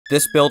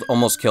This build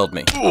almost killed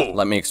me.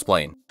 Let me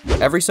explain.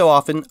 Every so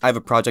often, I have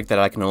a project that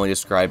I can only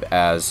describe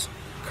as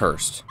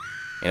cursed.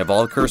 And of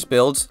all the cursed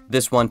builds,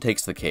 this one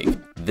takes the cake.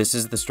 This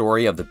is the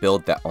story of the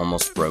build that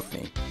almost broke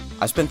me.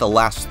 I spent the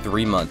last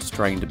 3 months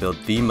trying to build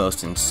the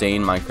most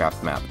insane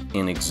Minecraft map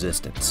in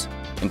existence.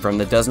 And from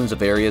the dozens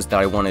of areas that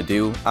I want to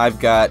do, I've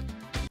got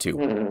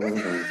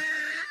 2.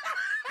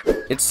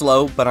 It's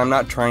slow, but I'm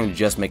not trying to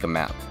just make a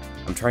map.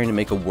 I'm trying to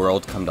make a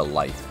world come to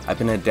life. I've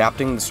been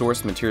adapting the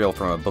source material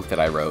from a book that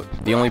I wrote.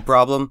 The only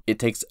problem, it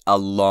takes a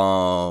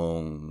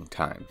long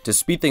time. To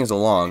speed things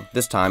along,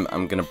 this time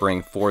I'm gonna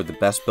bring 4 of the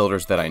best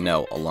builders that I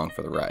know along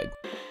for the ride.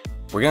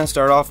 We're gonna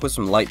start off with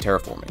some light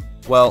terraforming.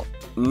 Well,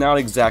 not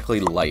exactly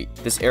light.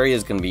 This area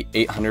is gonna be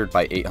 800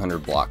 by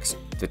 800 blocks.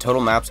 The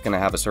total map's gonna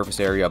have a surface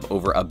area of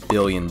over 1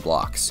 billion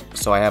blocks,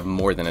 so I have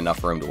more than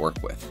enough room to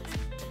work with.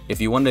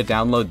 If you want to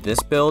download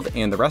this build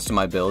and the rest of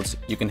my builds,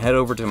 you can head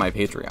over to my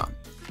Patreon.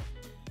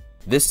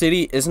 This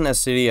city isn't a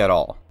city at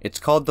all. It's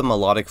called the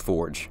Melodic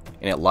Forge,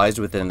 and it lies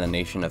within the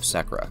nation of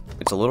Sekra.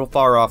 It's a little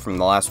far off from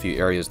the last few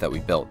areas that we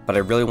built, but I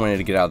really wanted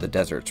to get out of the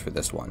deserts for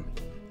this one.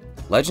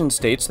 Legend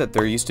states that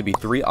there used to be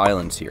 3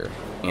 islands here,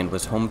 and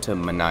was home to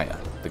Manaya,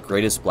 the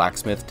greatest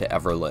blacksmith to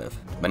ever live.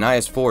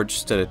 Manaya's forge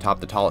stood atop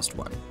the tallest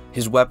one.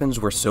 His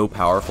weapons were so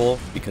powerful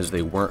because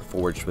they weren't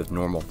forged with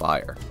normal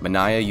fire.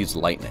 Manaya used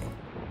lightning.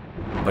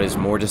 But as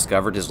Moore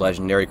discovered his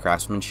legendary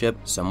craftsmanship,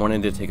 some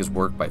wanted to take his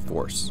work by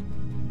force.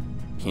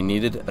 He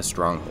needed a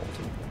stronghold.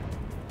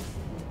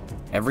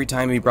 Every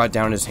time he brought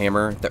down his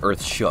hammer, the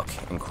earth shook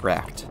and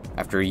cracked.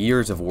 After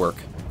years of work,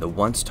 the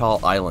once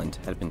tall island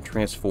had been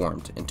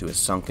transformed into a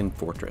sunken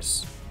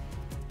fortress.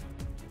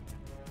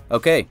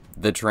 Okay,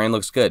 the terrain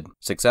looks good.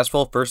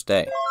 Successful first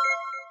day.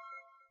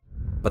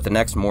 But the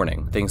next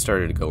morning, things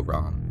started to go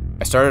wrong.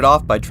 I started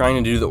off by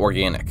trying to do the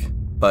organic,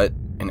 but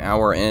an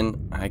hour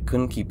in, I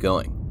couldn't keep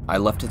going. I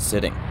left it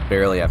sitting,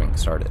 barely having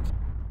started.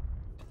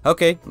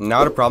 Okay,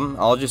 not a problem,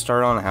 I'll just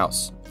start on a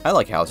house. I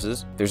like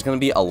houses. There's gonna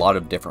be a lot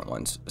of different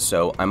ones,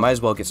 so I might as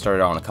well get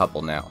started on a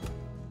couple now.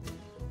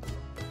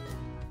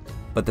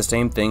 But the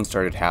same thing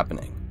started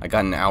happening. I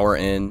got an hour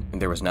in, and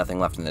there was nothing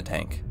left in the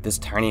tank. This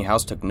tiny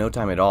house took no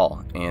time at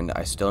all, and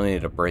I still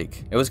needed a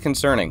break. It was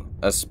concerning,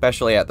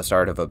 especially at the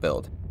start of a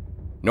build.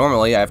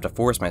 Normally, I have to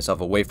force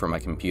myself away from my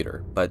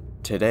computer, but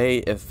today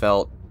it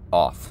felt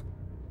off.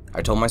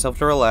 I told myself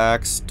to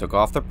relax, took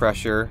off the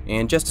pressure,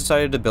 and just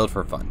decided to build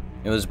for fun.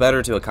 It was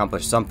better to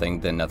accomplish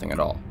something than nothing at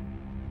all.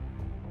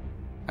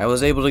 I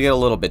was able to get a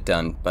little bit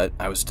done, but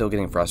I was still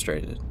getting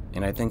frustrated,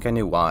 and I think I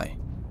knew why.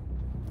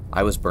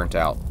 I was burnt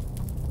out.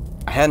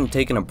 I hadn't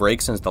taken a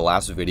break since the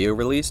last video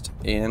released,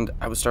 and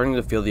I was starting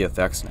to feel the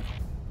effects now.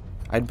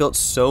 I'd built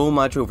so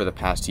much over the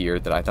past year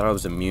that I thought I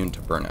was immune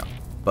to burnout.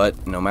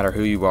 But no matter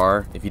who you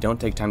are, if you don't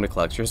take time to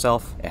collect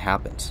yourself, it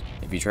happens.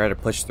 If you try to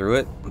push through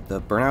it, the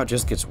burnout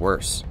just gets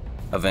worse.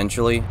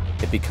 Eventually,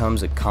 it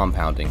becomes a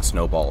compounding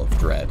snowball of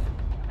dread.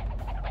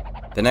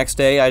 The next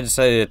day, I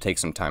decided to take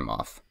some time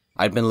off.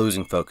 I'd been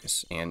losing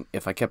focus, and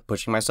if I kept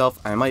pushing myself,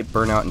 I might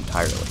burn out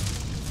entirely.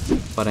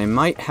 But I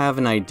might have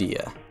an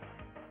idea.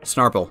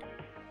 Snarple,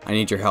 I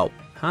need your help.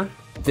 Huh?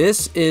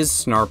 This is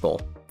Snarple,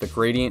 the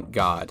Gradient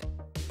God.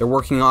 They're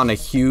working on a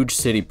huge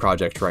city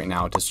project right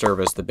now to serve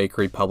as the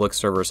Bakery Public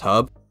Servers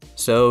hub,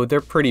 so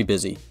they're pretty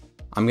busy.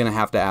 I'm gonna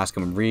have to ask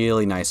them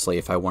really nicely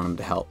if I want them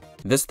to help.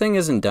 This thing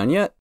isn't done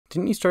yet?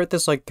 Didn't you start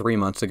this like 3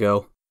 months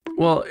ago?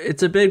 Well,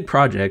 it's a big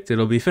project.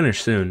 It'll be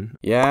finished soon.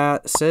 Yeah,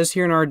 it says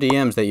here in our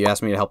DMs that you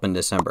asked me to help in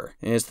December.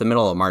 It's the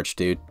middle of March,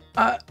 dude.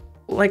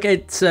 Like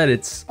I said,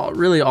 it's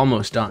really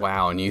almost done.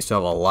 Wow, and you still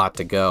have a lot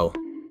to go.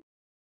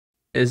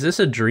 Is this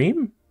a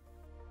dream?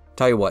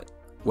 Tell you what,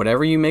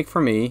 whatever you make for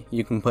me,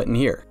 you can put in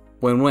here.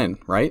 Win-win,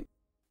 right?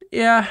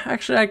 Yeah,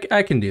 actually,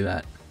 I can do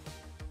that.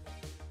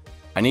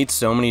 I need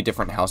so many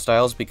different house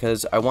styles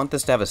because I want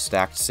this to have a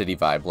stacked city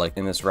vibe, like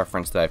in this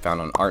reference that I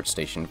found on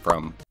ArtStation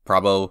from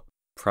Prabu.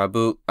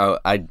 Oh,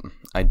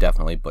 I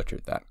definitely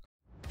butchered that.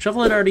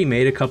 Shovel had already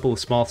made a couple of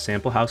small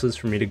sample houses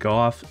for me to go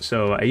off,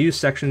 so I used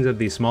sections of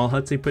these small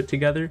huts he put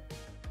together.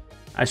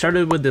 I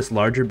started with this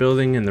larger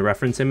building in the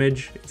reference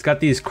image. It's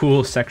got these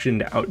cool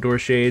sectioned outdoor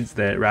shades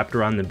that wrapped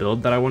around the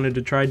build that I wanted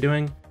to try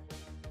doing.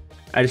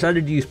 I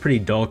decided to use pretty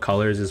dull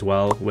colors as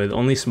well, with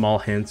only small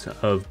hints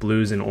of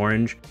blues and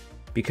orange,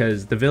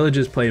 because the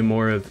villages play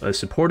more of a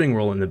supporting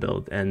role in the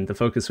build, and the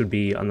focus would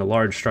be on the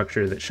large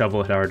structure that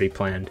Shovel had already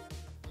planned.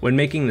 When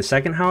making the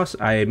second house,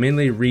 I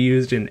mainly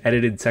reused and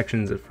edited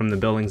sections from the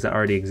buildings that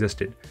already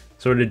existed,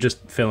 sort of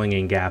just filling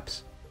in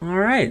gaps.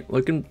 Alright,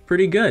 looking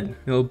pretty good.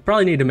 You'll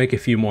probably need to make a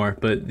few more,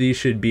 but these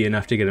should be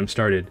enough to get them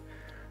started.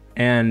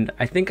 And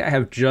I think I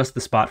have just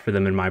the spot for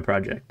them in my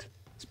project.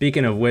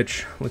 Speaking of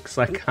which, looks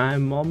like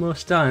I'm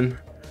almost done.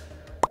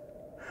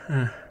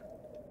 Yeah,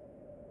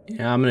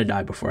 I'm gonna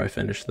die before I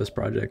finish this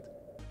project.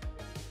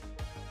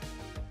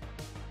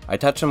 I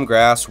touched some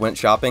grass, went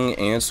shopping,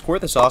 and scored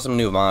this awesome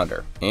new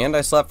monitor. And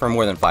I slept for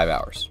more than 5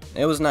 hours.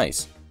 It was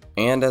nice.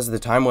 And as the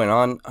time went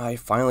on, I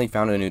finally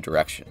found a new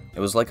direction.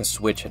 It was like a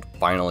switch had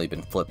finally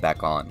been flipped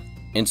back on.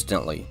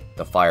 Instantly,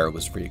 the fire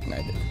was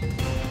reignited.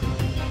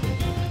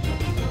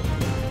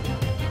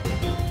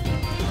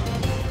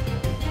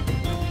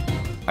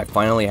 I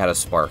finally had a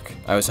spark.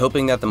 I was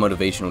hoping that the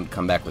motivation would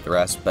come back with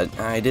rest, but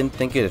I didn't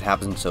think it had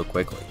happened so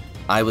quickly.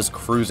 I was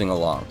cruising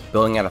along,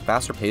 building at a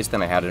faster pace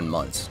than I had in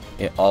months.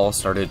 It all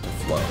started to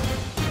flow.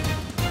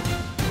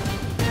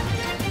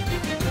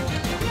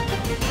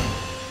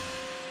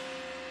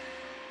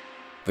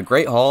 The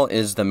Great Hall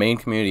is the main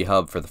community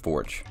hub for the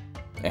Forge.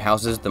 It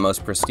houses the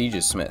most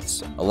prestigious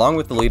smiths, along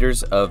with the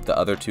leaders of the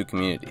other two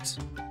communities.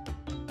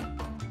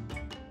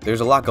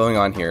 There's a lot going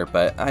on here,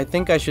 but I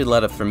think I should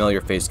let a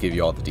familiar face give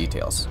you all the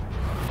details.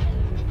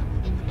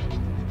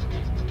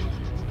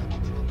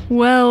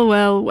 Well,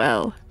 well,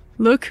 well.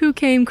 Look who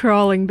came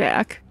crawling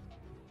back.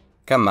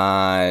 Come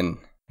on.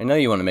 I know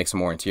you want to make some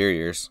more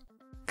interiors.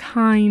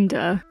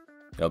 Kinda.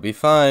 It'll be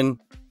fun.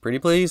 Pretty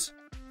please?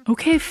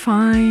 Okay,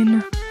 fine.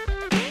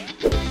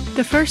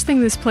 The first thing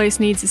this place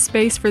needs is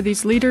space for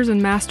these leaders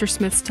and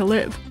mastersmiths to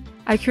live.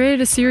 I created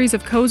a series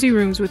of cozy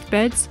rooms with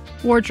beds,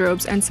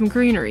 wardrobes, and some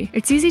greenery.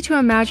 It's easy to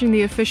imagine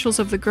the officials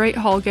of the Great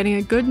Hall getting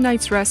a good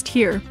night's rest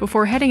here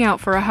before heading out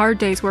for a hard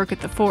day's work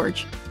at the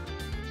Forge.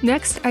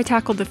 Next, I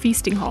tackled the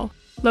Feasting Hall.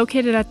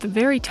 Located at the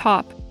very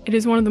top, it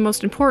is one of the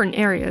most important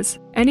areas.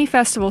 Any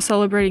festival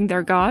celebrating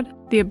their god,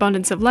 the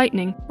abundance of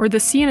lightning, or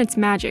the sea and its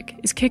magic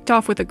is kicked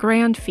off with a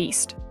grand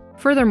feast.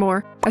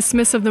 Furthermore, as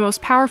smiths of the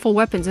most powerful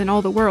weapons in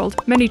all the world,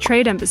 many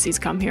trade embassies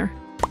come here.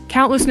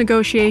 Countless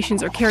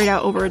negotiations are carried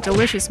out over a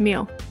delicious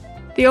meal.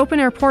 The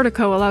open-air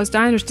portico allows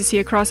diners to see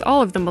across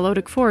all of the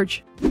Melodic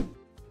Forge.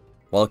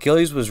 While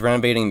Achilles was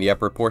renovating the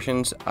upper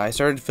portions, I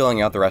started filling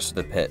out the rest of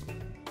the pit.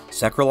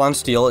 Sekrolon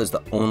steel is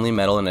the only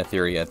metal in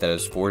Etheria that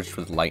is forged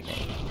with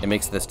lightning. It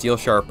makes the steel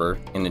sharper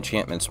and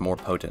enchantments more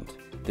potent.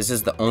 This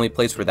is the only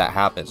place where that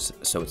happens,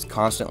 so it's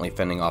constantly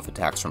fending off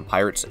attacks from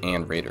pirates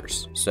and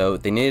raiders. So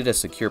they needed a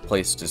secure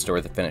place to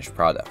store the finished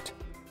product.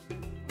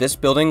 This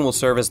building will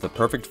serve as the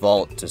perfect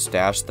vault to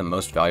stash the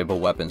most valuable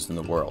weapons in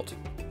the world.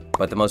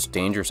 But the most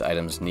dangerous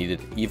items needed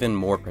even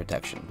more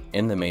protection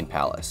in the main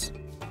palace.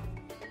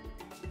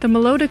 The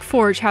Melodic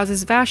Forge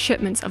houses vast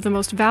shipments of the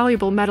most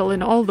valuable metal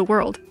in all the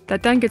world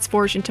that then gets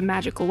forged into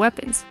magical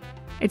weapons.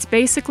 It's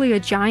basically a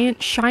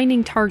giant,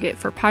 shining target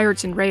for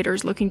pirates and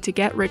raiders looking to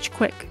get rich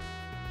quick.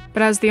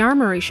 But as the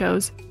armory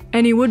shows,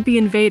 any would-be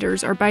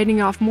invaders are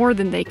biting off more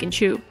than they can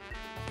chew.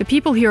 The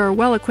people here are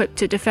well equipped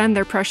to defend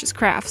their precious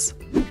crafts.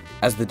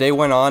 As the day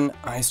went on,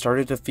 I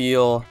started to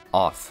feel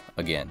off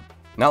again.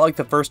 Not like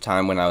the first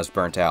time when I was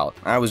burnt out.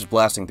 I was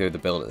blasting through the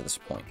build at this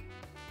point.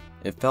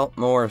 It felt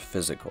more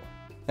physical.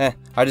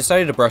 I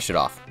decided to brush it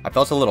off. I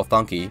felt a little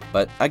funky,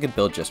 but I could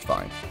build just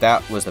fine.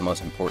 That was the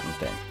most important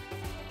thing.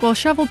 While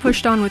Shovel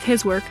pushed on with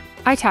his work,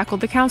 I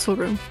tackled the council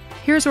room.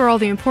 Here's where all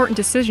the important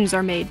decisions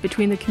are made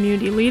between the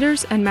community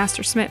leaders and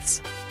master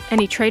smiths.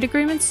 Any trade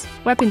agreements,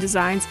 weapon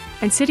designs,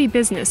 and city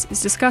business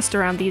is discussed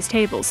around these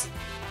tables.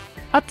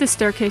 Up this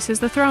staircase is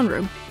the throne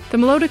room. The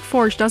Melodic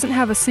Forge doesn't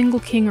have a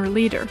single king or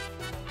leader.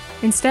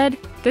 Instead,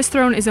 this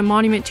throne is a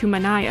monument to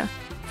Manaya,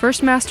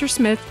 first master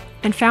smith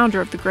and founder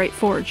of the Great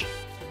Forge.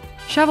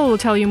 Shovel will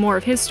tell you more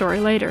of his story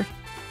later.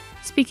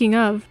 Speaking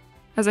of,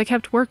 as I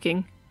kept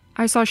working,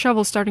 I saw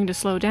Shovel starting to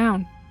slow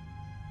down.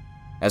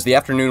 As the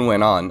afternoon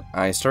went on,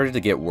 I started to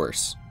get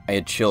worse. I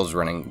had chills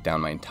running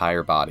down my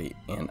entire body,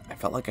 and I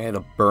felt like I had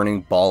a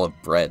burning ball of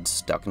bread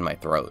stuck in my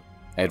throat.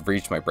 I had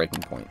reached my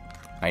breaking point.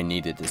 I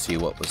needed to see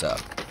what was up.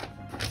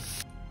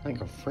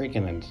 Like a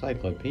freaking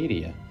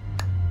encyclopedia.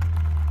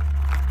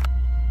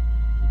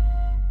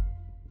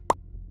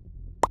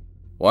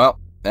 Well,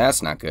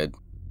 that's not good.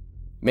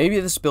 Maybe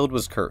this build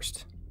was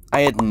cursed.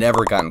 I had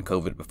never gotten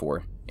COVID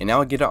before, and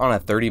now I get it on a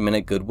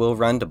 30-minute Goodwill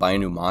run to buy a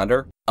new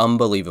monitor?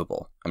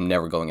 Unbelievable. I'm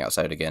never going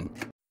outside again.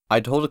 I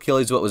told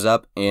Achilles what was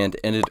up and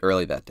ended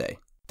early that day.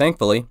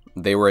 Thankfully,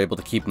 they were able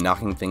to keep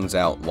knocking things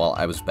out while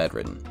I was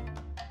bedridden.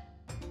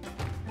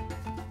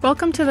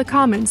 Welcome to the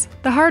Commons,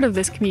 the heart of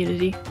this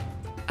community.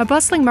 A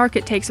bustling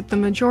market takes up the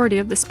majority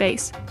of the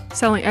space,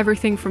 selling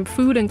everything from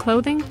food and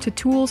clothing to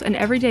tools and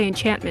everyday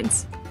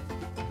enchantments.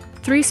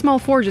 3 small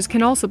forges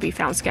can also be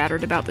found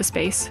scattered about the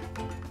space.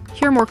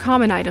 Here more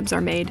common items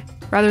are made,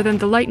 rather than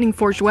the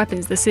lightning-forged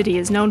weapons the city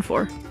is known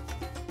for.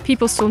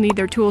 People still need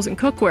their tools and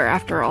cookware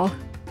after all.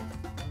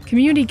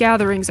 Community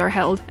gatherings are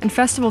held and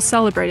festivals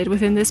celebrated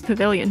within this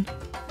pavilion.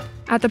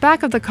 At the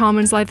back of the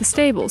Commons lie the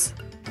stables,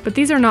 but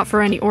these are not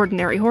for any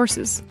ordinary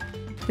horses.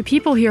 The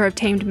people here have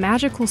tamed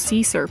magical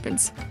sea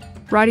serpents,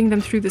 riding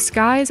them through the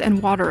skies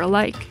and water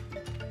alike.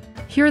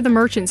 Here the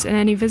merchants and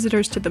any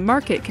visitors to the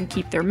market can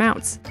keep their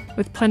mounts,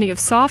 with plenty of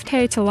soft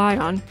hay to lie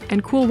on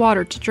and cool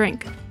water to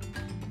drink.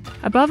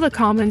 Above the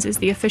Commons is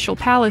the official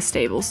palace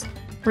stables,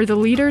 where the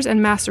leaders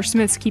and master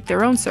smiths keep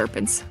their own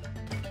serpents.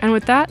 And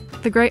with that,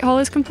 the Great Hall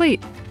is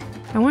complete.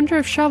 I wonder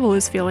if Shovel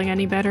is feeling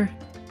any better.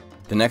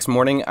 The next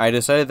morning, I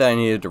decided that I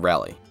needed to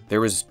rally.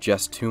 There was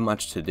just too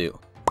much to do.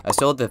 I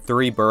still had the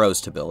 3 burrows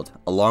to build,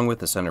 along with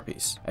the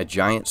centerpiece, a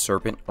giant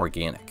serpent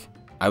organic.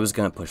 I was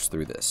gonna push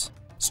through this.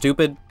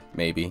 Stupid?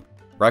 Maybe.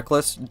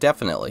 Reckless?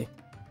 Definitely.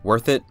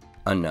 Worth it?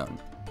 Unknown.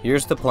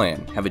 Here's the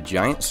plan. Have a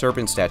giant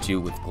serpent statue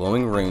with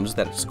glowing runes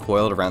that is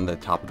coiled around the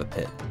top of the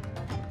pit.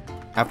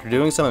 After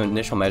doing some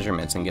initial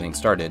measurements and getting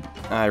started,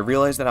 I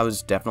realized that I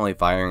was definitely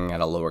firing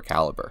at a lower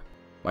caliber.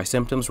 My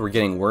symptoms were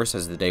getting worse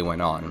as the day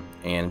went on,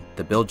 and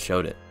the build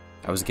showed it.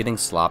 I was getting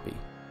sloppy.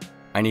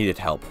 I needed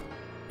help.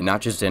 And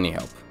not just any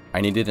help.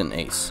 I needed an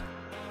ace.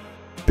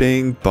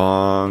 Bing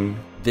bong.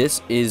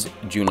 This is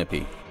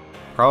Junipi.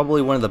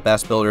 Probably one of the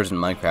best builders in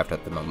Minecraft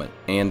at the moment,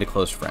 and a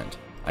close friend.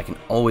 I can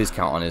always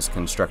count on his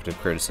constructive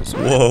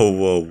criticism.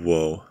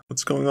 Whoa.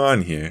 What's going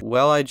on here?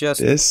 Well,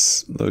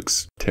 This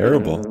looks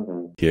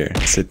terrible. Here,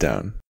 sit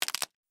down.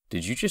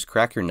 Did you just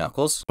crack your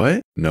knuckles?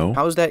 What? No.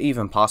 How is that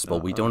even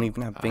possible? We don't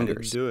even have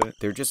fingers. I didn't do it.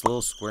 They're just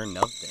little square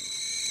nub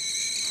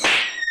things.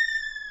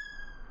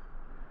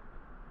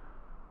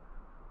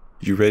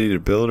 You ready to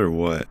build or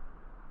what?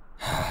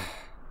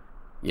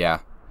 Yeah.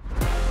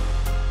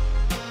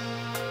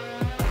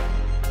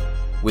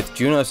 With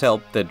Juno's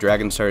help, the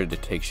dragon started to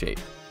take shape.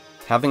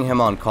 Having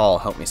him on call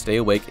helped me stay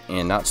awake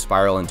and not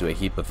spiral into a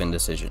heap of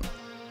indecision.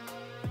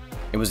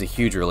 It was a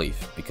huge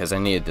relief, because I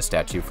needed the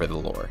statue for the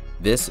lore.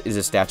 This is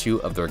a statue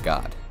of their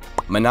god.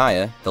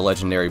 Manaya, the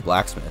legendary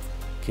blacksmith,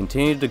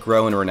 continued to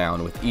grow in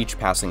renown with each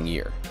passing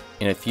year.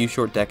 In a few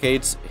short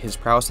decades, his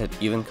prowess had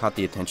even caught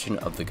the attention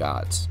of the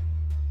gods.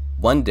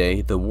 One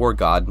day, the war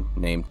god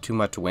named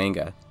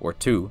Tumatuanga, or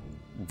Tu,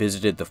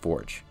 visited the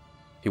forge.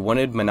 He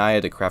wanted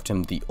Manaya to craft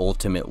him the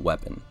ultimate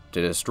weapon,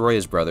 to destroy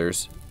his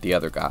brothers, the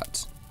other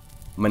gods.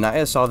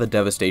 Manaya saw the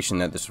devastation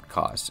that this would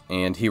cause,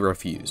 and he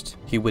refused.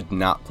 He would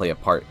not play a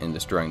part in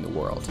destroying the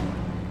world.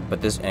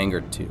 But this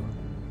angered Tu.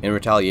 In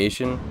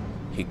retaliation,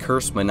 he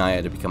cursed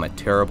Manaya to become a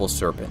terrible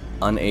serpent,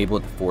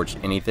 unable to forge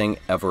anything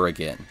ever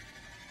again.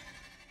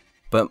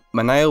 But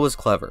Manaya was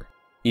clever.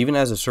 Even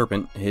as a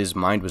serpent, his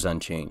mind was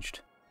unchanged.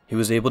 He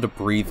was able to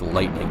breathe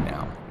lightning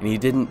now, and he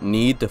didn't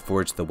need to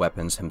forge the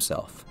weapons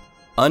himself.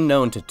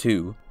 Unknown to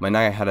Tu,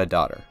 Manaya had a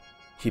daughter.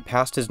 He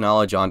passed his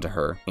knowledge on to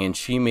her, and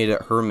she made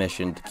it her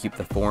mission to keep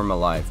the form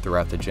alive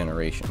throughout the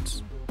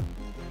generations.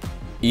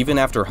 Even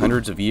after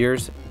hundreds of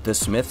years, the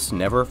Smiths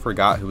never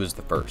forgot who was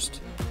the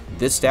first.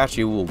 This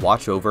statue will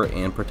watch over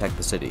and protect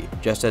the city,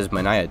 just as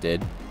Manaya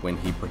did when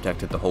he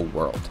protected the whole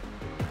world.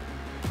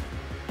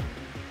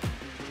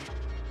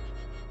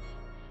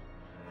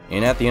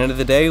 And at the end of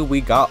the day, we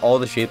got all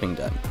the shaping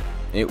done.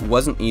 It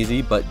wasn't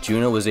easy, but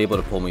Juno was able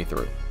to pull me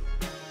through.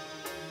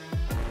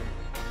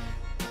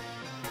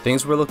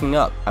 Things were looking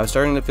up. I was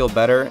starting to feel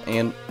better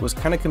and was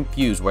kind of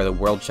confused why the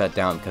world shut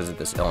down because of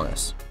this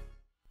illness.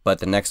 But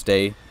the next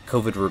day,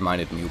 COVID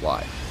reminded me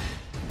why.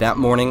 That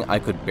morning, I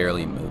could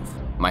barely move.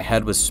 My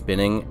head was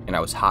spinning and I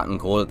was hot and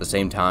cold at the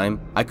same time.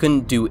 I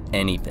couldn't do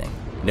anything.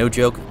 No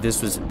joke,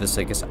 this was the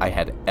sickest I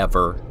had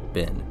ever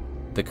been.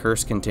 The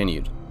curse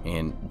continued,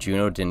 and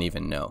Juno didn't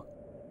even know.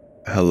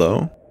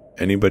 Hello?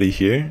 Anybody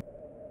here?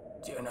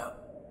 Juno,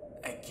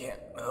 I can't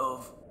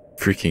move.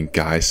 Freaking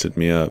guy stood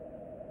me up.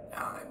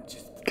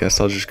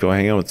 Guess I'll just go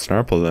hang out with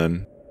Snarple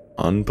then.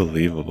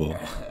 Unbelievable.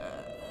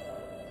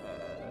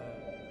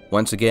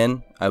 Once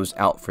again, I was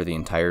out for the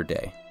entire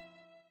day.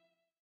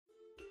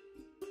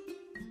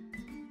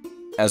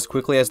 As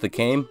quickly as they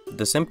came,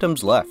 the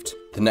symptoms left.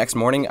 The next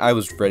morning, I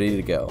was ready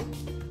to go.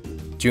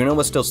 Juno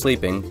was still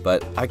sleeping,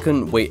 but I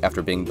couldn't wait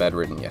after being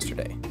bedridden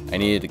yesterday. I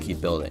needed to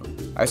keep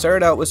building. I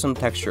started out with some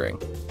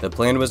texturing. The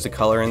plan was to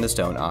color in the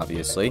stone,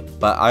 obviously,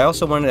 but I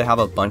also wanted to have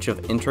a bunch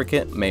of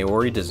intricate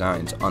Maori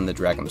designs on the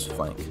dragon's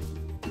flank.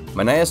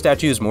 Manaya's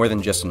statue is more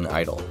than just an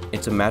idol,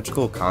 it's a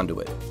magical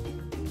conduit.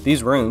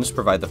 These runes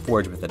provide the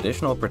forge with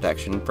additional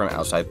protection from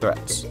outside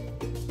threats.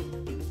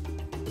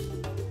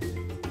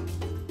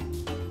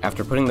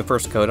 After putting the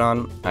first coat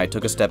on, I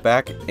took a step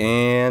back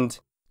and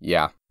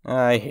yeah,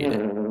 I hate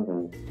it.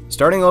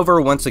 Starting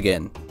over once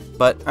again,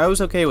 but I was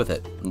okay with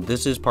it.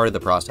 This is part of the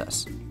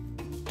process.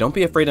 Don't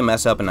be afraid to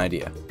mess up an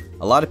idea.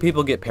 A lot of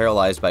people get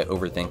paralyzed by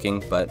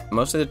overthinking, but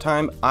most of the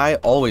time, I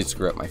always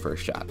screw up my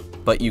first shot.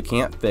 But you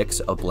can't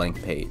fix a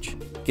blank page.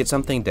 Get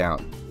something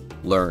down.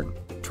 Learn.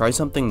 Try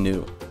something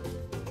new.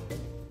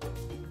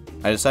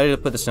 I decided to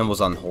put the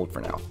symbols on hold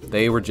for now.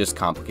 They were just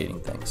complicating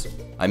things.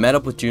 I met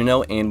up with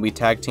Juno and we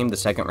tag teamed the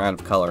second round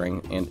of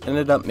coloring and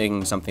ended up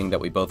making something that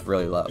we both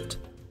really loved.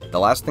 The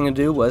last thing to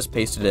do was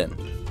paste it in.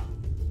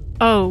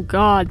 Oh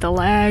god, the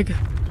lag.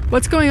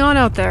 What's going on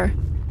out there?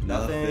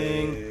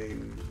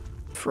 Nothing.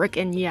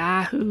 Frickin'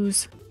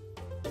 yahoos.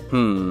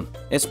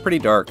 It's pretty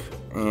dark,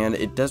 and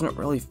it doesn't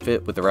really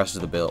fit with the rest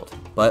of the build,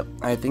 but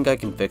I think I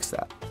can fix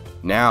that.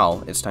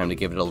 Now, it's time to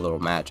give it a little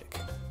magic.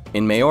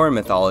 In Maori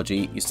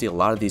mythology, you see a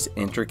lot of these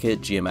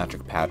intricate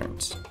geometric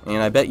patterns,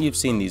 and I bet you've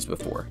seen these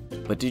before.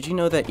 But did you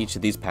know that each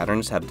of these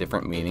patterns have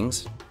different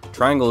meanings?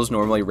 Triangles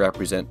normally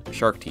represent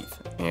shark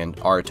teeth, and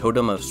are a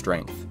totem of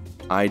strength.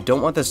 I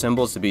don't want the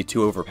symbols to be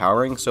too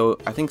overpowering, so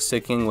I think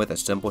sticking with a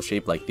simple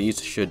shape like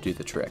these should do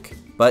the trick.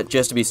 But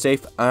just to be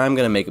safe, I'm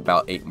gonna make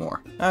about 8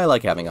 more. I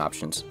like having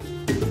options.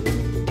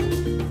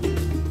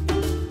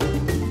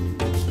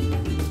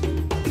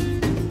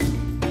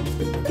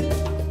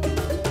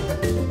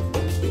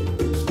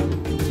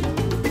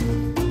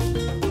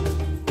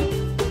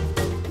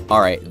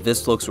 Alright,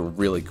 this looks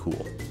really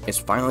cool. It's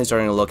finally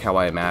starting to look how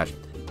I imagined.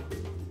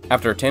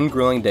 After 10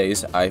 grueling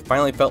days, I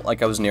finally felt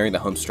like I was nearing the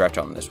home stretch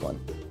on this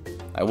one.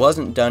 I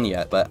wasn't done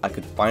yet, but I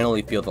could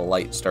finally feel the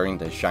light starting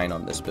to shine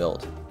on this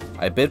build.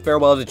 I bid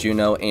farewell to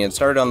Juno and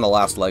started on the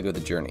last leg of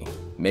the journey,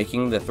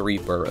 making the 3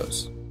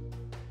 burrows.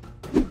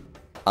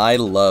 I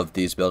love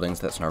these buildings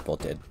that Snarple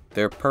did.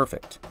 They're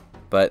perfect.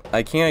 But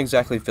I can't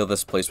exactly fill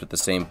this place with the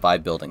same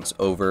 5 buildings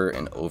over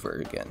and over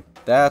again.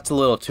 That's a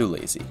little too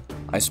lazy.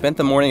 I spent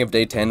the morning of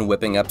day 10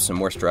 whipping up some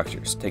more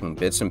structures, taking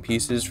bits and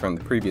pieces from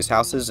the previous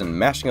houses and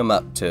mashing them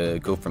up to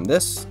go from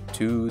this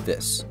to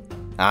this.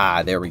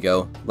 Ah, there we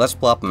go. Let's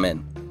plop them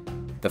in.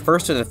 The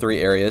first of the 3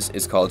 areas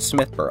is called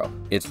Smithborough.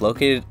 It's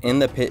located in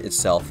the pit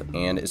itself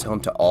and is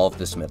home to all of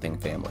the smithing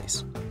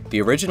families.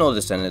 The original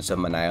descendants of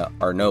Mania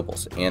are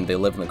nobles, and they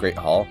live in the Great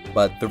Hall,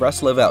 but the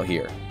rest live out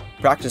here,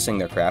 practicing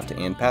their craft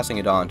and passing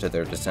it on to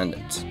their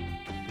descendants.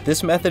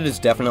 This method is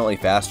definitely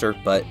faster,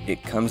 but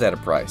it comes at a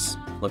price.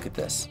 Look at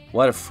this.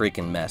 What a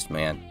freaking mess,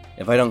 man.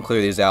 If I don't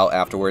clear these out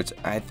afterwards,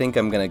 I think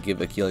I'm gonna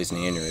give Achilles an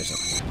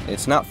aneurysm.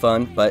 It's not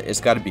fun, but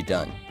it's gotta be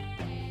done.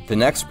 The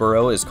next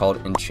borough is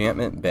called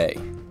Enchantment Bay.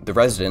 The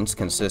residents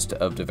consist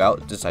of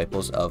devout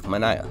disciples of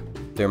Mania.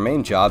 Their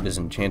main job is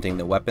enchanting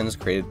the weapons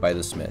created by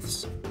the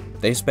smiths.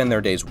 They spend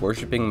their days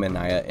worshipping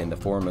Mania in the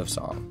form of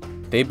song.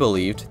 They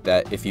believed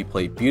that if you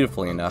play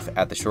beautifully enough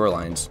at the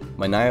shorelines,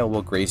 Mania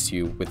will grace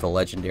you with a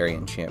legendary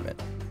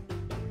enchantment.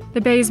 The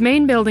bay's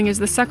main building is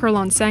the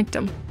Sekralon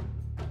Sanctum.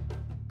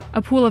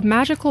 A pool of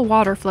magical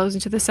water flows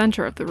into the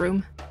center of the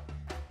room.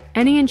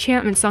 Any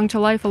enchantments sung to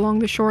life along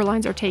the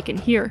shorelines are taken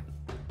here,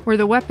 where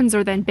the weapons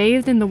are then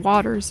bathed in the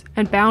waters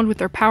and bound with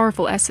their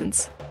powerful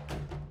essence.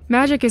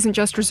 Magic isn't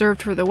just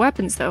reserved for the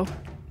weapons, though.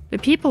 The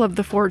people of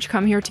the Forge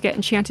come here to get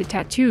enchanted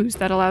tattoos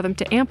that allow them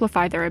to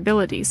amplify their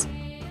abilities.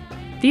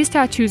 These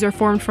tattoos are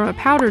formed from a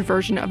powdered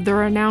version of the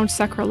renowned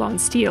Sekralon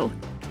steel,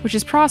 which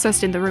is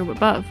processed in the room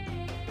above.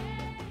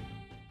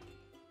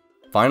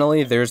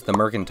 Finally, there's the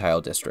Mercantile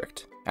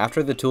District.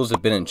 After the tools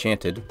have been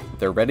enchanted,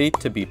 they're ready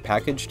to be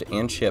packaged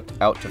and shipped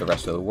out to the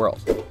rest of the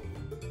world.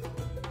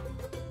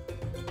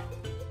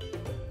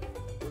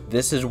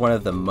 This is one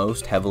of the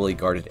most heavily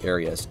guarded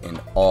areas in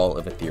all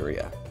of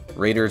Etheria.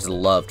 Raiders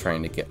love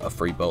trying to get a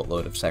free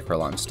boatload of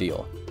Sekralon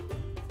steel.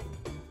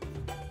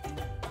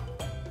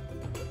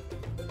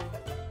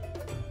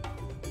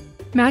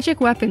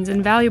 Magic weapons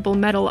and valuable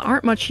metal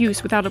aren't much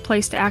use without a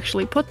place to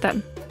actually put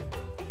them.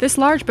 This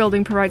large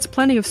building provides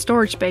plenty of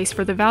storage space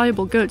for the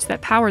valuable goods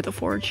that power the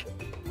forge.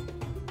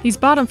 These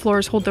bottom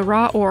floors hold the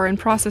raw ore and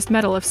processed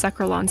metal of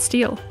Sekralon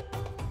steel.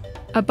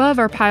 Above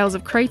are piles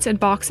of crates and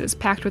boxes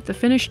packed with the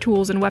finished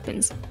tools and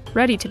weapons,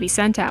 ready to be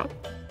sent out.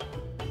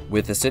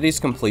 With the cities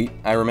complete,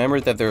 I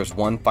remembered that there was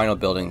one final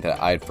building that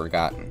I had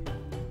forgotten: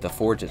 the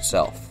forge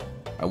itself.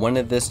 I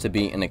wanted this to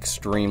be an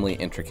extremely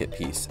intricate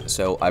piece,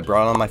 so I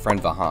brought on my friend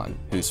Vahan,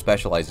 who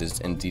specializes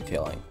in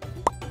detailing.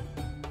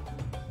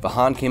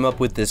 Vahan came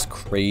up with this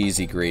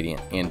crazy gradient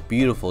and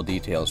beautiful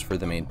details for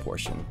the main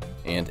portion,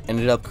 and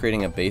ended up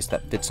creating a base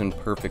that fits in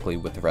perfectly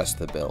with the rest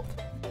of the build.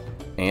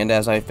 And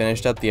as I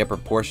finished up the upper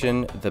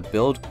portion, the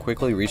build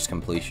quickly reached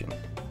completion.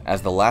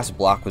 As the last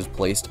block was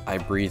placed, I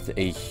breathed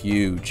a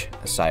huge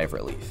sigh of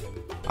relief.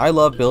 I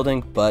love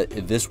building, but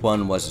this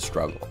one was a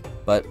struggle.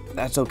 But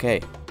that's okay.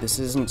 This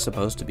isn't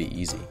supposed to be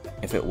easy.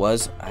 If it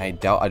was, I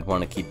doubt I'd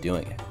want to keep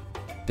doing it.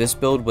 This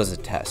build was a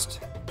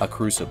test, a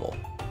crucible.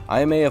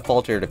 I may have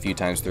faltered a few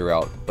times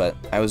throughout, but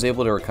I was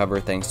able to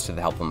recover thanks to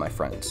the help of my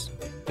friends.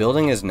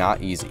 Building is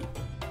not easy.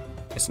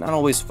 It's not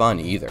always fun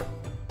either,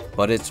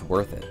 but it's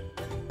worth it.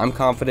 I'm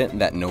confident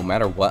that no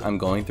matter what I'm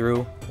going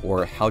through,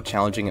 or how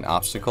challenging an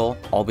obstacle,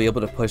 I'll be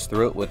able to push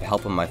through it with the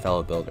help of my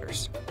fellow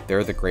builders.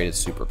 They're the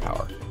greatest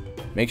superpower.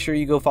 Make sure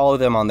you go follow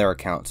them on their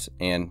accounts,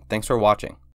 and thanks for watching.